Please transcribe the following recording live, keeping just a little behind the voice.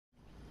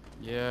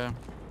Yeah.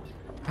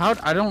 I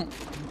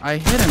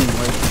hit him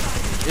like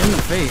in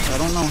the face. I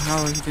don't know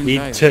how he didn't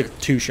die. He took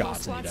 2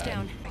 shots and he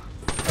died.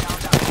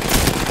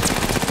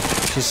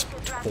 She's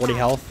 40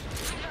 health.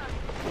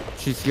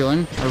 She's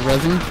healing or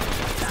resin.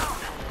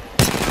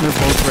 They're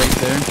both right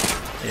there.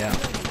 Yeah.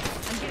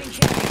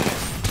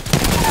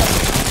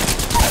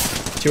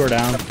 2 are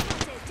down.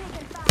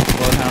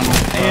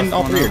 And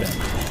all 3 are dead.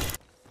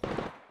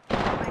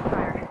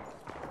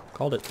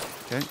 Called it.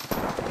 Okay.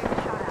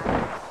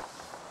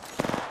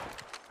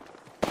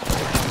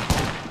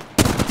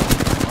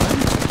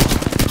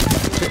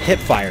 Hip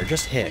fire,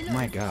 just hit.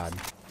 My god.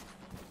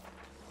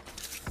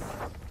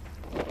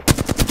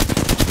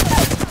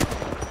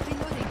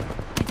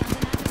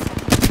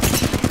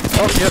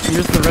 Oh, yep,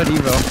 here's the red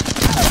Evo.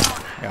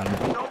 Got him.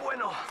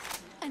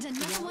 And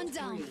another one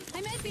down.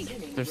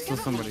 There's still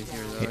somebody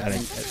here, though. I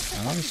think.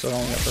 I'm still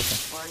only got purple.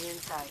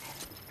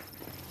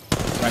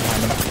 Right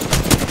behind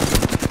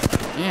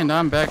him. And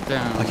I'm back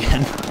down.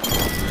 Again.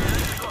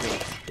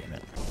 Damn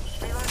it.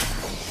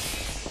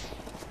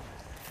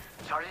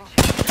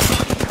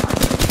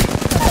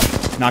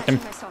 Knocked him.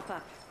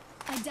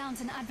 I downed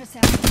an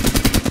adversary.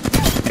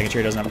 Making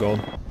sure he doesn't have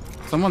gold.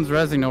 Someone's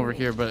rezzing over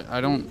here, but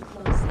I don't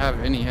have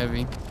any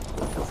heavy.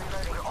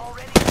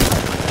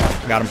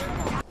 Got him.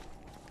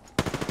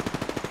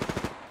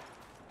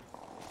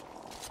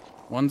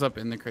 One's up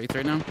in the crates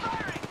right now.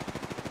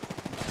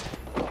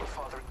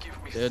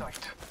 Dead.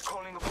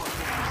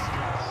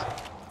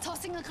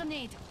 Tossing a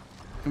grenade.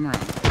 Come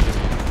around.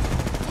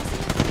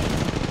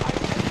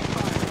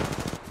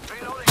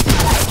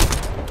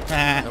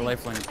 Ah. That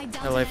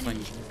lifeline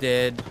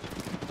dead.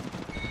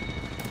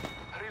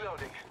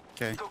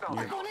 Okay.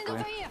 Going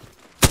over here.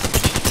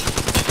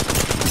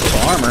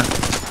 Full armor.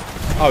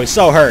 Oh, he's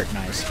so hurt.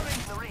 Nice.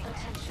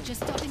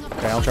 Just stopping up.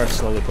 Okay, I'll try to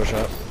slowly push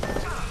up.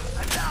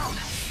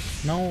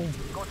 No.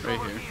 Right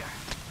here.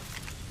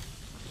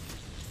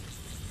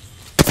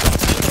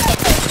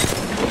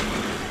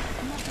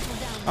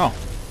 Oh.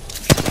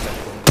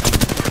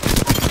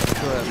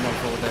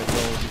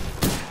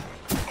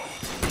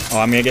 Oh,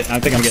 I think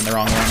I'm getting the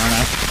wrong one, aren't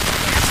I?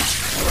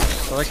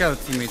 I like how the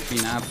teammate's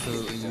being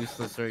absolutely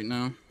useless right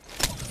now.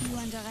 You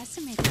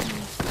underestimated me.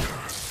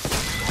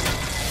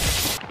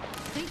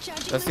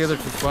 That's the other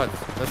 2 squads.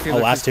 That's the Oh,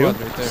 other last 2 2?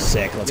 squads right there.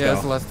 Sick, let's yeah, go.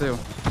 that's the last 2.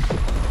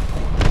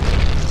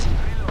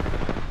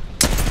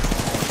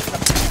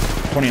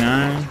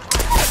 29.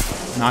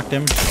 Knocked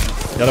him.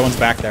 The other one's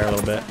back there a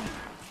little bit.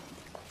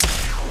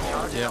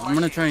 Yeah, I'm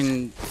gonna try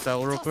and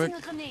sell real quick.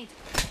 Tossing a grenade.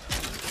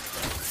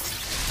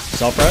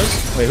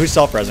 Self-res? Wait, who's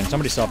self-resing?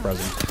 Somebody's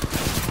self-resing.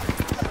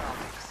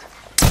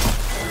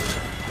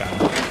 Got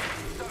him.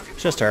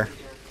 It's just her.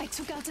 I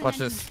took out an Watch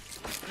enemy.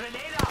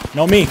 this.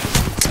 No, me.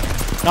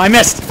 No, I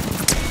missed.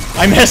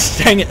 I missed.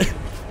 Dang it.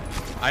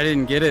 I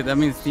didn't get it. That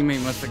means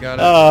teammate must have got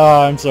it.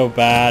 Oh, I'm so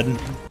bad.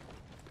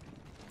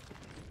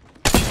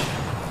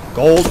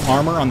 Gold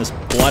armor on this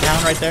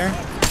bloodhound right there.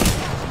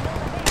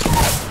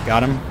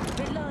 Got him.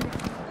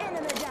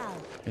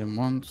 Hit him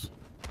once.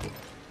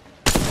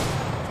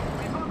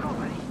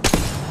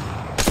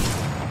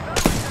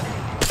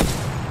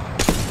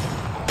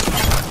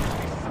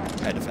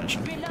 I had to finish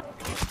him.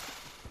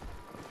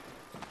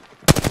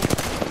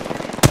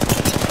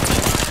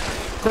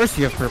 Of course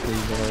you have purple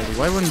Evo already.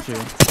 Why wouldn't you?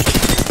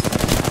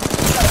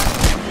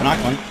 I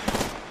knocked one.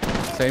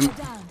 Same.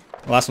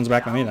 The last one's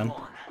back on me then.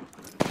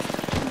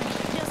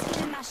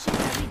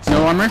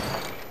 No armor?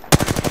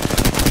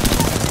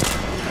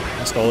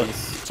 I stole it.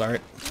 Sorry.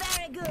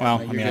 Well,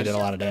 I mean, I did a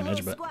lot of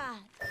damage, but...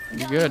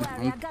 You're good.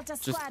 I'm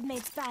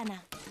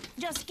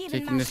just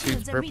taking this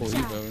dude's purple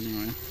Evo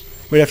anyway.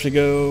 We'd have to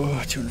go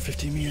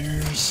 250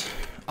 meters.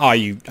 Oh,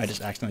 I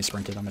just accidentally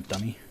sprinted. I'm a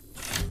dummy.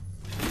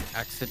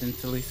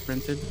 Accidentally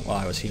sprinted? While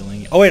I was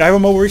healing. Oh, wait, I have a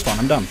mobile respawn.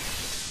 I'm dumb.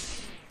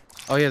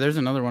 Oh yeah, there's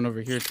another one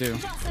over here too.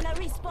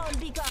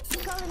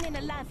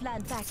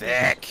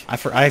 Sick. I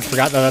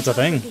forgot that that's a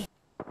thing.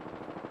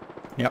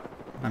 Yep.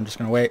 I'm just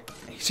gonna wait.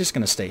 He's just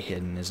gonna stay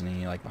hidden, isn't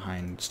he? Like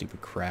behind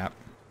stupid crap.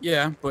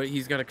 Yeah, but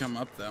he's got to come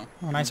up though.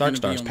 Oh, nice arc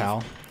stars,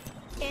 pal.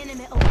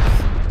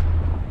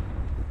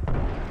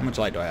 How much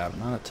light do I have?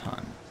 Not a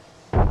ton.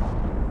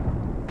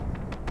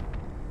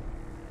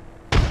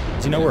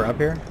 Does he know we're up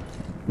here?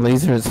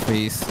 Laser his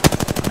face.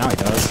 Now he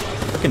does.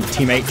 Fucking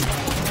teammate.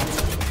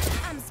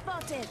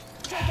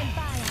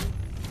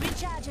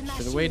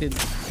 Should have waited.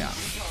 Yeah.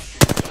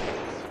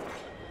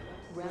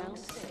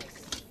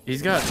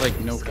 He's got like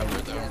no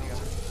cover though.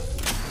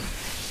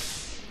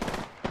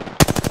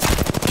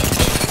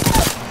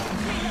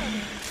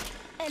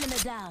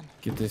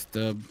 Get this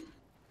dub.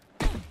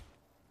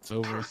 It's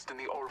over.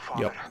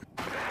 Yep.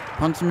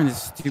 Punch him in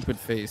his stupid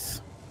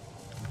face.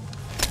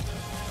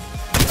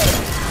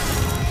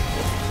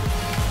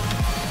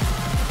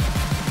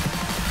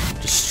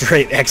 Just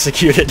straight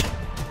executed.